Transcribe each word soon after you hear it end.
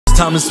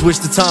Time to switch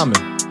the timing.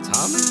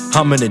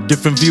 I'm in a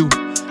different view,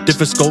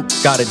 different scope,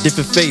 got a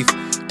different faith,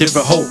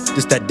 different hope.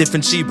 Just that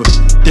different Chiba,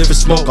 different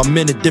smoke. I'm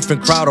in a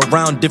different crowd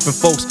around different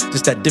folks.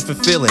 Just that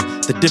different feeling,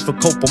 the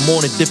different cope. I'm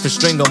on a different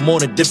string, I'm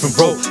on a different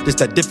rope. Just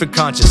that different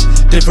conscience,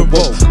 different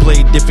woe.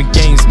 Played different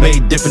games,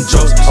 made different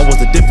jokes. I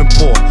was a different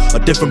poor, a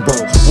different bro.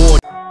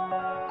 War.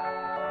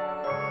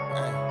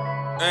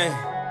 Hey,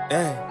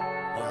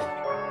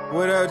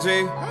 what up,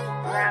 G?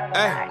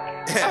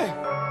 Hey,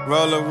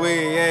 roll a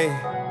weed,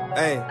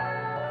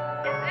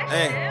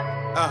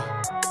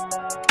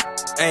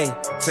 hey,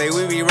 say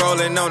we be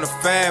rolling on the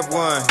fab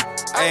one.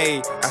 Hey,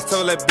 I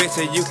told that bitch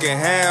that you can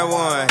have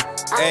one.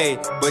 Hey,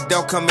 but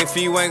don't come if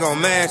you ain't gon'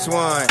 match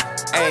one.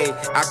 Hey,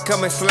 I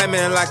come and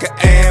slamming like an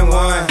and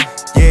one.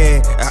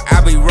 Yeah,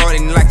 I be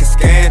rolling like a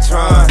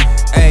Scantron.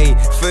 Hey,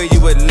 fill you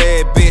with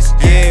lead, bitch,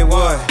 yeah,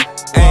 what?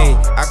 Hey,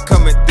 I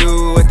coming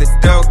through with the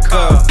dope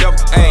cup.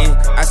 Hey,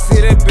 I see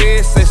that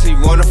bitch say she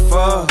wanna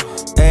fuck.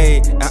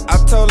 Hey, I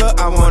told her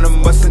I wanna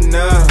bust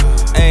enough.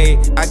 Hey,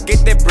 I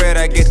get that bread,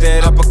 I get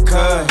that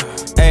uppercut.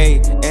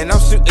 Hey, and I'm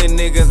shooting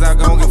niggas, I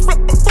gon' get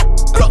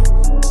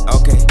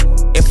okay,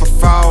 if I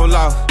fall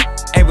off,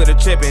 ain't with a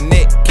trippin'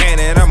 Nick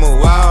Cannon, I'ma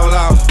wall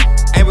off.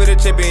 Ain't with a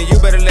trippin', you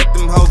better let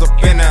them hoes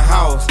up in the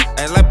house.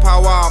 And let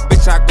power off,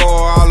 bitch, I go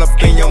all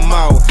up in your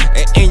mouth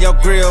and in your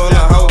grill, a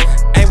hoe.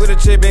 Ain't with a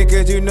trippin',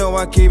 cause you know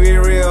I keep it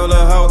real,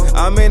 a hoe.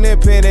 I'm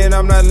independent,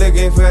 I'm not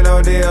looking for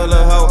no deal,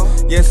 a hoe.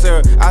 Yes,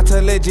 sir, I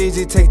tell let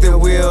Gigi take the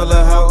wheel,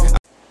 a hoe.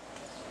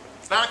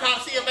 Start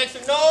Coliseum, make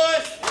some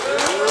noise.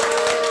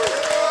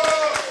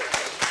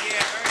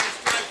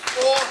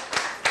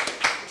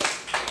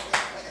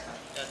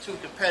 Got two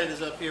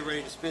competitors up here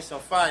ready to spit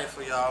some fire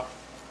for y'all.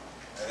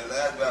 And the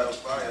last battle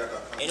fire,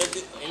 I got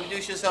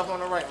Introduce yourself on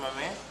the right, my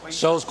man.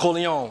 Shellz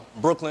Corleone,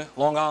 Brooklyn,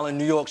 Long Island,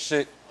 New York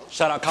shit.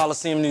 Shout out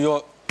Coliseum, New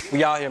York.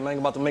 We out here, man,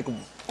 about to make a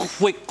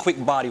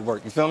quick body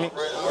work. You feel me? all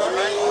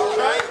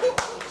right.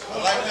 I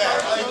like that.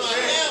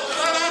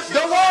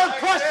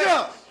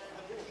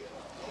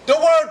 The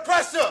word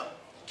pressure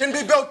can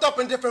be built up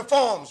in different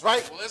forms,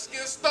 right? Well, let's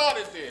get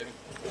started then.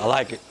 I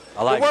like it.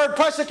 The word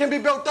pressure can be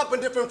built up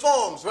in different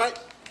forms, right?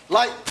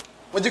 Like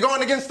when you're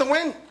going against the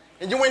wind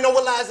and you ain't know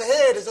what lies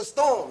ahead is a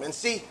storm. And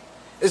see,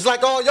 it's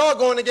like all y'all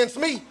going against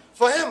me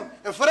for him.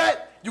 And for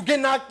that, you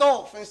get knocked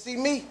off. And see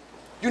me,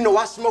 you know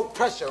I smoke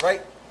pressure,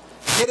 right?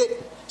 Get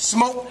it?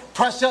 Smoke,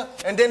 pressure,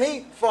 and then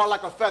he fall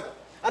like a feather.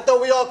 I thought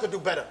we all could do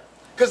better.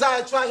 Because I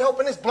had tried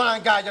helping this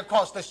blind guy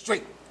across the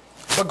street.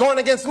 But going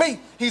against me,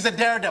 he's a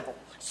daredevil.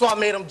 So I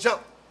made him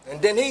jump.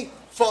 And then he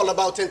fall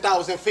about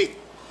 10,000 feet.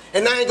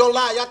 And I ain't gonna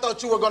lie, I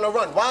thought you were gonna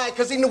run. Why?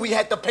 Because he knew we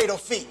had to pay the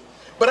fee.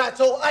 But I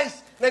told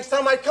Ice, next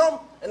time I come,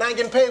 and I ain't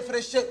getting paid for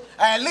this shit,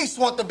 I at least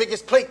want the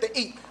biggest plate to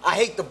eat. I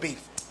hate the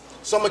beef.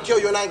 So I'm gonna kill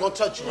you and I ain't gonna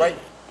touch you, right?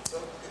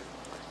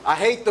 I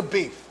hate the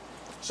beef.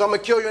 So I'm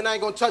gonna kill you and I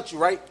ain't gonna touch you,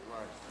 right?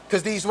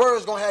 Because these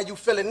words gonna have you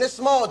feeling this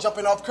small,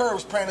 jumping off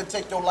curves, praying to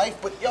take your life.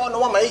 But y'all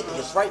know I'm an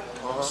atheist, right?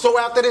 So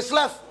after this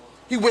left,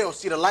 he will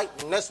see the light,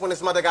 and that's when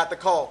his mother got the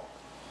call.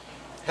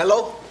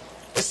 Hello?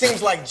 It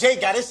seems like Jay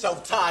got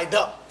himself tied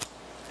up,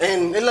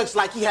 and it looks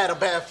like he had a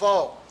bad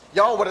fall.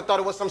 Y'all would have thought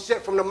it was some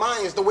shit from the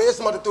Mayans, the way his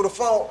mother threw the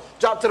phone,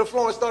 dropped to the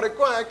floor and started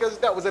crying, because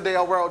that was the day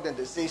our world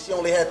ended. See, she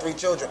only had 3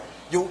 children.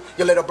 You,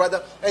 your little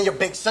brother, and your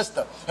big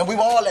sister. And we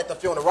were all at the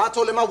funeral. I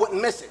told him I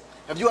wouldn't miss it.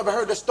 Have you ever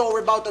heard the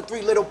story about the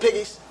 3 little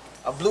piggies?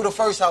 I blew the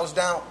first house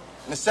down,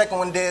 and the second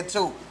one did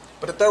too.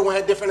 But the third one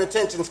had different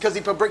intentions, because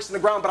he put bricks in the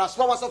ground. But I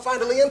swear once I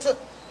finally enter,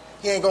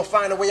 he ain't gonna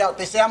find a way out.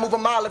 They say I move a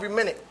mile every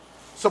minute.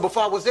 So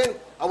before I was in,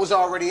 I was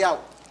already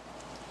out.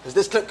 Because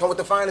this clip come with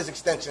the finest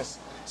extensions.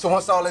 So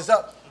once all is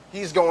up,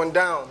 he's going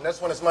down.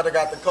 That's when his mother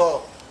got the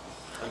call.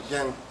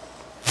 Again.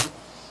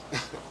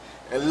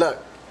 And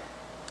look,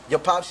 your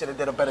pop should have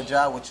did a better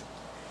job with you.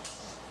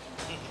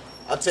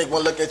 I'll take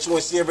one look at you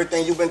and see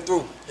everything you've been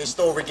through. His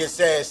story gets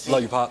sad, see?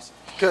 Love you, Pops.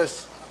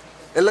 Because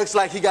it looks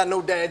like he got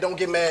no dad. Don't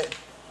get mad.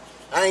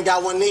 I ain't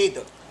got one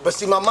neither. But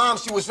see, my mom,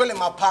 she was really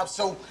my pop,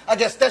 so I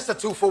guess that's a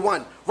 2 for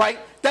 1, right?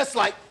 That's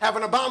like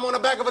having a bomb on the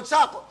back of a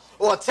chopper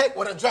or a tape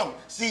with a drum.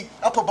 See,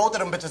 I put both of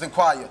them bitches in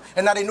choir.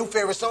 And now their new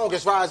favorite song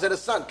is Rise of the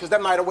Sun, because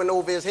that might have went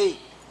over his head.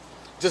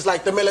 Just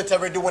like the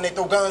military do when they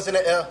throw guns in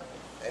the air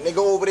and they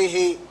go over their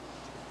head.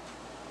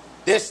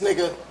 This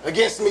nigga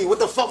against me. What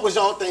the fuck was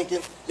y'all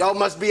thinking? Y'all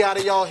must be out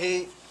of y'all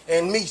head.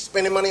 And me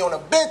spending money on a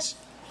bitch?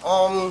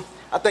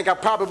 I think I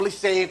probably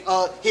saved,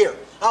 here.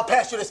 I'll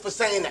pass you this for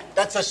saying that.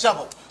 That's a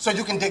shovel, so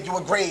you can dig you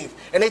a grave.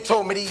 And they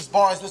told me these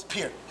bars was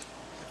pure.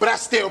 But I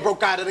still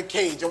broke out of the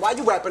cage. And why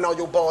you rapping all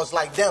your bars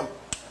like them?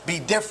 Be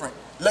different.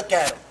 Look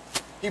at him.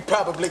 He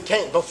probably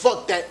can't, but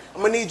fuck that.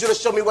 I'm gonna need you to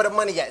show me where the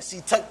money at.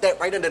 See, tuck that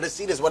right under the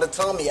seat is where the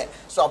Tommy at.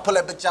 So I'll pull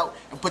that bitch out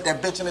and put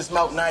that bitch in his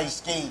mouth. Now he's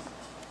skied.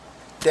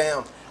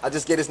 Damn. I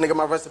just gave this nigga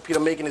my recipe to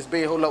making his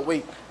bed. Hold up,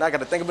 wait. Now I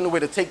gotta think of a new way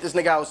to take this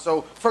nigga out.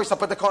 So first I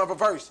put the car in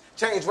reverse,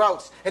 change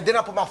routes, and then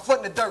I put my foot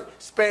in the dirt,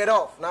 spare it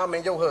off. Now I'm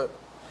in your hood.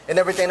 And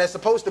everything that's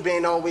supposed to be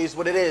ain't always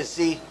what it is,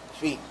 see?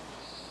 Feet.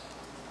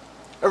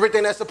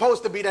 Everything that's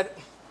supposed to be that,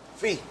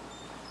 feet.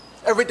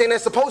 Everything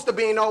that's supposed to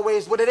be ain't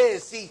always what it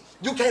is. See,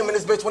 you came in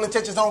this bitch with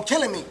intentions on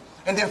killing me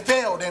and then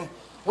failed, and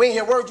we ain't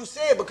hear word you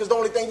said because the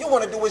only thing you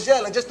want to do is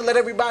yell. And just to let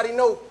everybody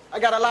know, I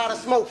got a lot of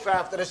smoke for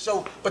after the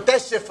show, but that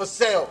shit for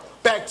sale.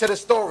 Back to the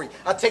story.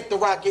 I take the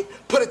rocket,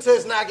 put it to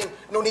his noggin,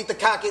 no need to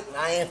cock it.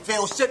 I ain't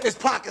feel shit in his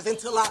pockets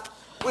until I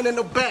went in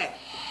the back.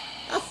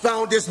 I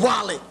found this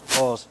wallet.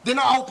 Pause. Then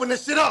I opened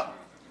this shit up.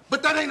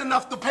 But that ain't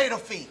enough to pay the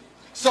fee.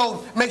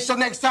 So make sure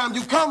next time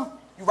you come,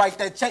 you write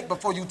that check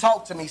before you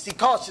talk to me. See,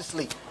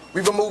 cautiously,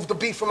 we remove the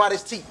beef from out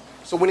his teeth.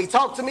 So when he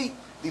talk to me,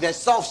 leave that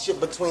soft shit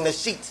between the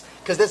sheets.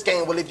 Cause this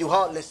game will leave you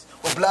heartless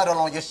with blood all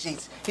on your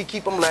sheets. He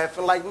keep them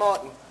laughing like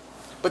Martin.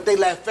 But they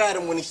laugh at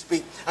him when he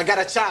speak. I got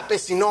a chop,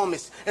 it's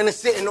enormous, and it's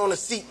sitting on the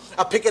seat.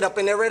 I pick it up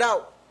and air it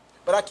out.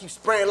 But I keep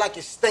spraying like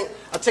it stink.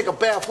 I take a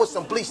bath with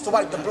some bleach to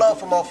wipe the blood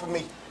from off of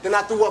me. Then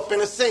I threw up in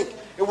the sink.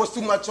 It was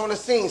too much on the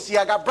scene. See,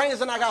 I got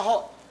brains and I got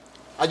heart.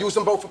 I use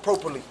them both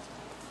appropriately.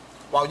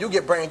 While you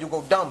get brain, you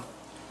go dumb.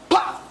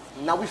 Blah!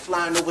 Now we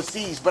flying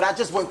overseas, but I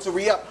just want to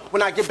re-up.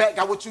 When I get back,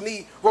 got what you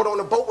need. Rode on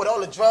the boat with all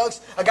the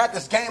drugs. I got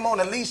this game on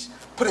a leash.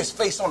 Put his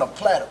face on a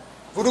platter.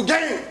 Voodoo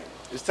game!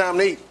 It's time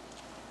to eat.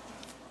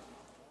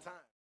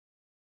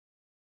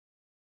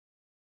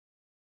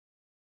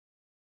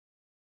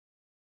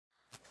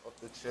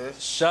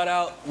 Shout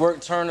out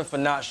Work Turner for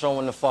not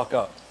showing the fuck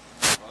up.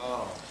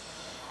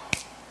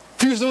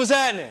 Houston, what's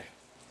happening?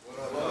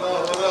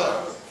 What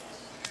up?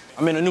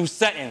 I'm in a new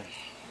setting,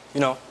 you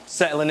know,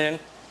 settling in.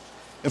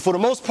 And for the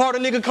most part, a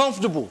nigga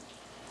comfortable.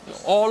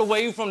 All the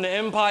way from the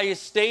Empire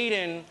State,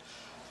 and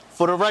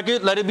for the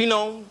record, let it be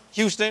known,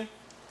 Houston,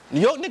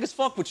 New York niggas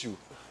fuck with you.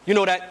 You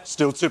know that,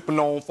 still tipping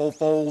on four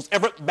folds.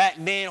 Everett back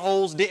then,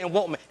 hoes didn't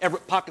want me.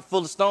 Everett pocket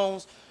full of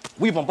stones.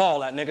 We bump all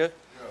that, nigga. Yeah.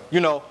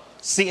 You know,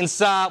 sitting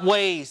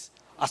sideways,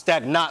 I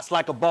stack knots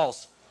like a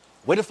boss.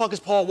 Where the fuck is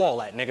Paul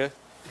Wall at, nigga?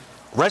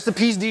 Rest in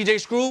peace, DJ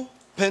Screw,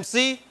 Pimp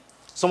C.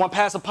 Someone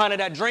pass a pint of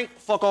that drink,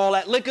 fuck all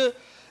that liquor.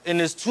 And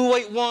it's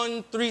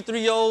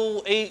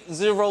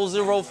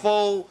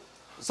 281-330-8004.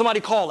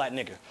 Somebody call that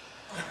nigga.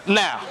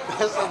 Now,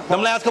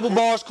 them last couple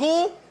bars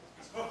cool?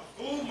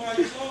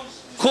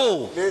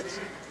 Cool.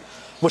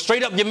 But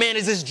straight up, your man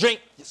is his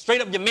drink. Straight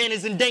up, your man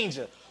is in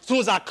danger. As soon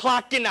as I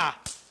clock in, I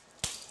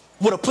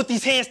would have put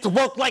these hands to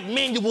work like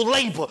manual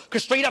labor.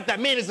 Cause straight up, that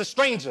man is a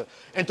stranger.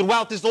 And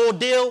throughout this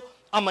ordeal,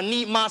 I'ma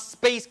need my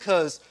space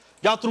cause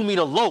y'all threw me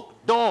the lope.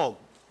 Dog,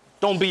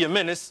 don't be a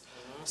menace.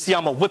 See,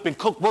 I'm a whip and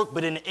cook work,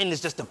 but in the end, it's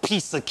just a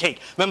piece of cake.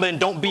 Remember in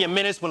Don't Be a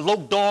Menace when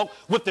Loke Dog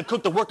whipped and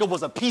cooked the worker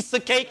was a piece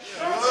of cake?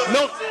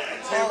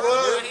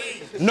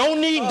 No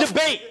need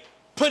debate.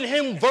 Putting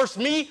him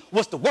versus me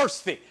was the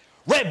worst fit.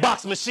 Red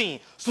box machine.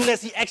 Soon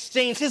as he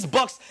exchanged his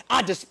bucks,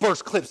 I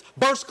disperse clips.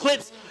 Burst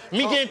clips.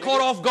 Me getting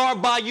caught off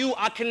guard by you,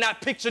 I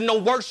cannot picture no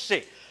worse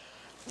shit.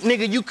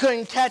 Nigga, you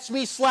couldn't catch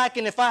me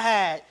slacking if I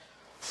had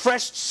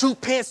fresh suit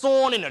pants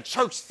on and a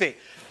church fit.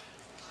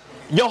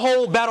 Your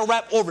whole battle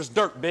rap over is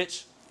dirt,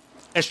 bitch.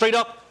 And straight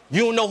up,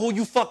 you don't know who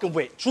you fucking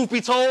with. Truth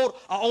be told,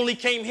 I only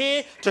came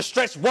here to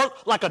stretch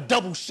work like a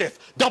double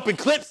shift. Dumping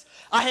clips,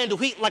 I handle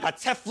heat like a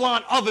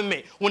Teflon oven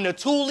mitt. When the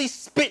toolie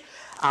spit,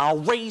 I'll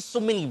raise so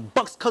many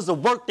bucks cause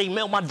of work, they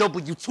mail my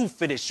W-2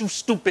 for this, you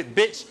stupid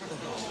bitch.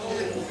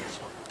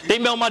 They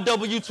mail my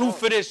W-2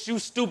 for this, you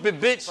stupid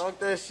bitch. Talk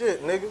that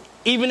shit, nigga.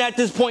 Even at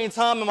this point in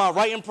time in my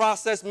writing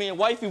process, me and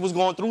wifey was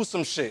going through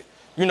some shit.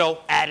 You know,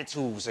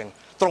 attitudes and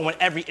throwing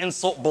every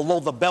insult below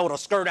the belt or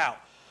skirt out.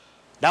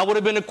 That would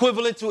have been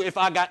equivalent to if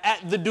I got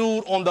at the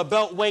dude on the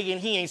beltway and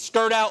he ain't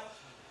skirt out,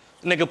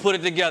 nigga, put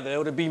it together. It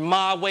would be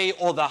my way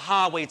or the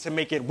highway to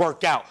make it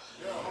work out.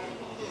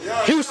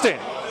 Houston,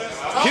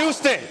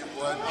 Houston,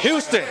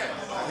 Houston,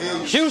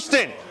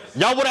 Houston.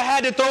 Y'all would have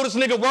had to throw this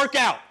nigga work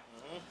out.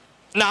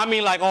 Nah, I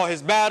mean like all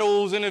his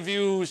battles,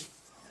 interviews,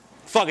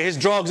 fuck it, his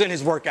drugs and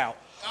his workout.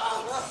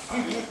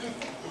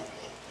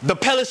 The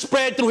pellets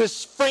spread through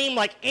his frame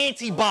like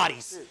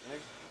antibodies.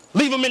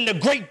 Leave him in the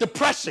Great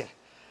Depression.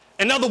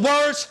 In other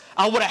words,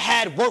 I would have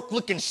had work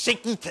looking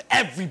shaky to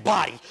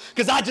everybody,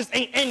 because I just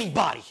ain't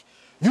anybody.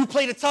 You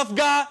play the tough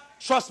guy,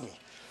 trust me,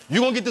 you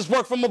gonna get this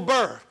work from a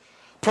bird.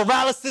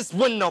 Paralysis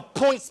when the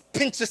points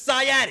pinch your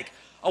sciatic.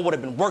 I would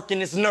have been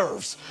working his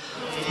nerves.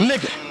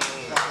 Nigga.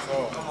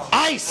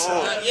 Ice.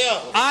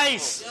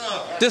 Ice.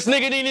 This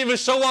nigga didn't even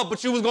show up,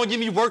 but you was gonna give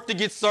me work to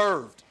get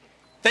served.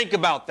 Think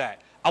about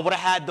that. I would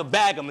have had to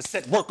bag him and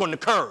set work on the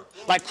curb,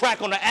 like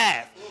crack on the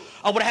Ave.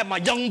 I would have had my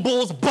young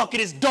bulls bucket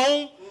his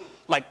dome.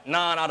 Like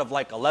 9 out of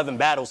like 11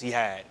 battles he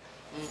had.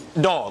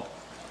 Dog,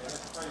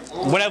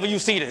 whenever you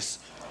see this,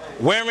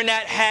 wearing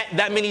that hat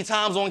that many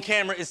times on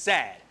camera is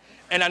sad.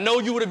 And I know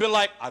you would have been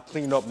like, I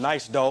cleaned up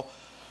nice though.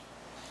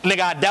 Nigga,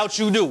 I doubt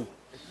you do.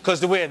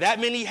 Cause to wear that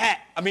hat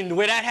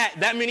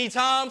that many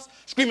times,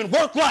 screaming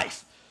work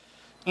life.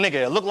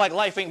 Nigga, it look like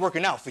life ain't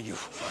working out for you.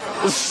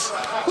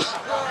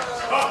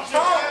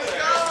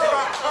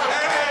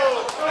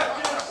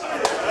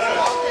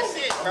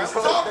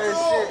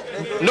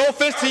 No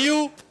offense to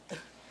you,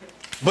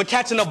 but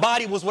catching a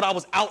body was what I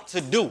was out to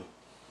do.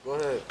 Go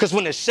ahead. Because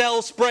when the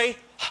shells spray,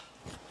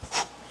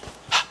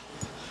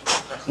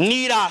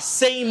 Need I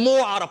say more?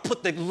 I oughta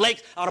put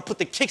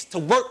the kicks to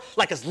work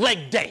like it's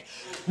leg day.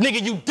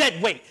 Nigga, you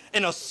dead weight.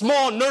 And a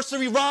small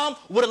nursery rhyme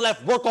would've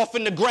left work off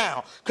in the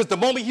ground. Cause the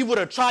moment he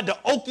would've tried to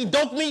okey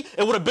doke me,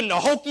 it would've been the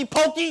hokey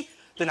pokey,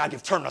 then I'd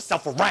have turned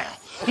herself around.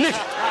 Nigga.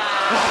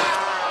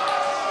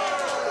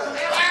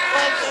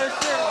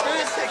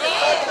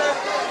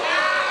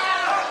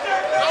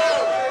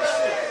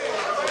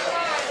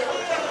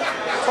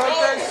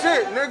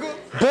 Shit, nigga.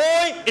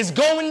 Boy, it's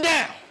going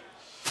down.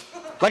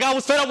 Like I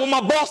was fed up with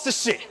my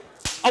boss's shit.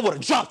 I would've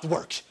dropped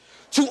work.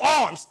 2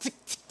 arms,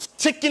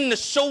 ticking to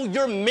show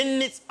your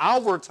minutes,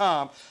 hour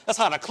time. That's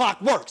how the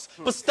clock works.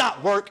 But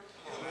stop work.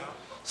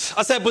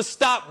 I said, but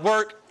stop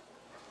work.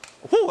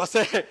 Whoo, I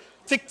said,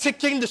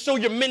 ticking to show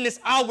your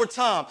minutes, hour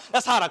time.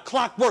 That's how the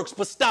clock works,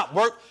 but stop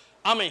work.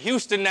 I'm in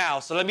Houston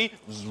now, so let me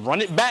run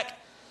it back.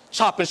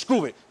 Chop and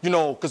screw it, you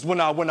know, because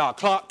when our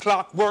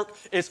clock work,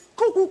 it's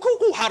cuckoo,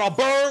 cuckoo, how the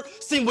bird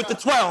sing with the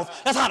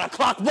 12. That's how the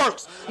clock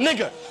works.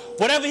 Nigga,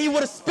 whatever he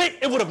would have spit,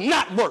 it would have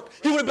not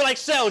worked. He would have been like,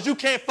 Shellz, you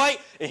can't fight,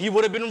 and he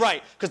would have been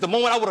right. Because the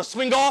moment I would have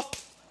swing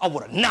off, I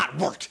would have not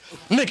worked.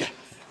 Nigga.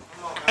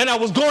 And I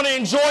was going to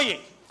enjoy it.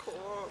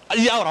 I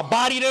would have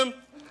bodied him,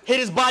 hit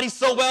his body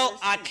so well,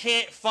 I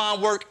can't find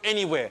work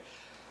anywhere.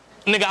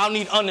 Nigga, I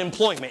need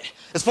unemployment.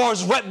 As far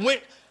as rep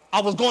went,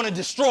 I was going to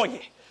destroy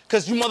it.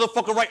 Because you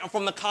motherfucker right, I'm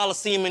from the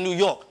Coliseum in New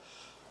York.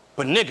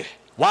 But nigga,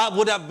 why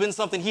would that have been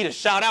something he'd have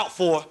shout out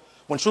for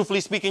when truthfully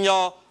speaking,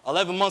 y'all,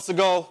 11 months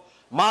ago,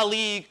 my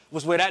league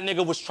was where that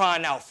nigga was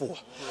trying out for.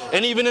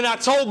 And even in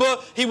October,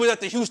 he was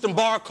at the Houston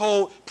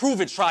Barcode Prove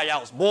It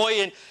tryouts,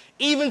 boy. And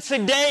even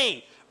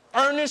today,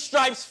 Earning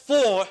Stripes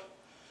 4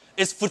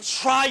 is for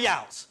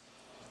tryouts.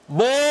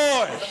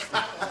 Boy.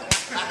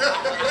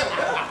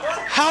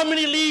 How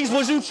many leagues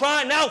was you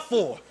trying out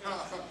for?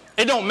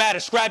 It don't matter,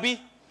 Scrappy.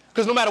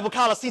 Because no matter what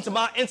Coliseum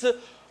I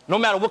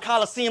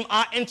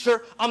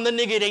enter, I'm the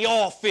nigga they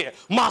all fear.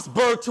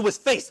 Mossberg to his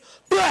face.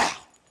 Blah!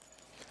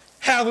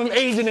 Have him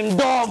aging in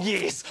dog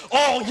years.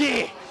 All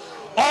year.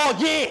 All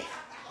year.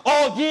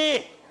 All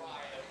year.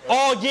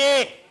 All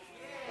year.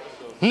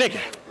 Nigga.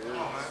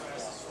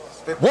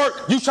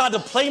 Work. You tried to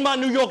play my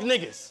New York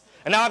niggas.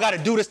 And now I gotta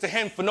do this to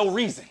him for no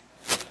reason.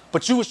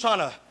 But you was trying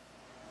to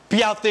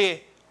be out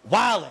there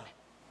wilding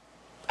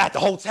at the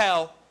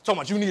hotel, talking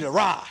about you need a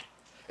ride.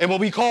 And when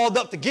we called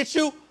up to get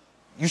you,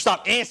 you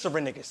stopped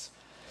answering niggas.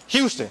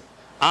 Houston,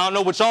 I don't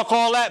know what y'all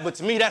call that, but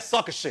to me, that's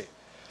sucker shit.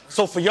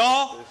 So for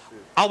y'all,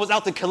 I was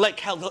out to collect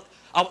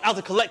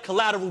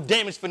collateral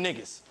damage for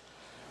niggas.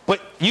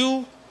 But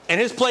you, in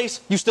his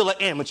place, you still an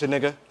amateur,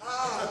 nigga.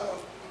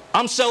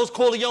 I'm Shellz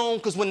Corleone,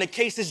 because when the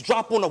cases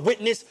drop on a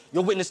witness,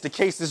 your witness the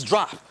cases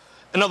drop.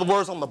 In other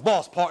words, I'm the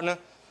boss, partner.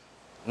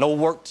 No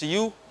work to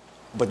you,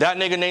 but that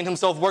nigga named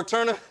himself Work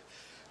Turner,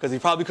 because he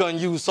probably couldn't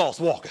use Sauce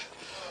Walker.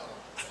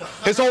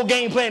 His whole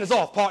game plan is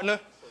off, partner.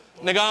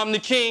 Nigga, I'm the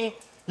king.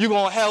 You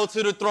gon' hell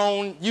to the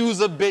throne.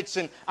 Use a bitch,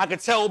 and I can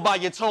tell by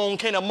your tone.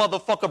 Can a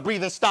motherfucker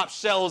breathe and stop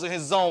Shellz in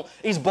his zone?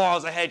 These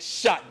bars are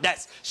headshot.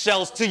 That's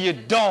Shellz to your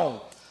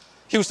dome.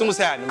 Houston, what's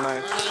happening,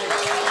 man?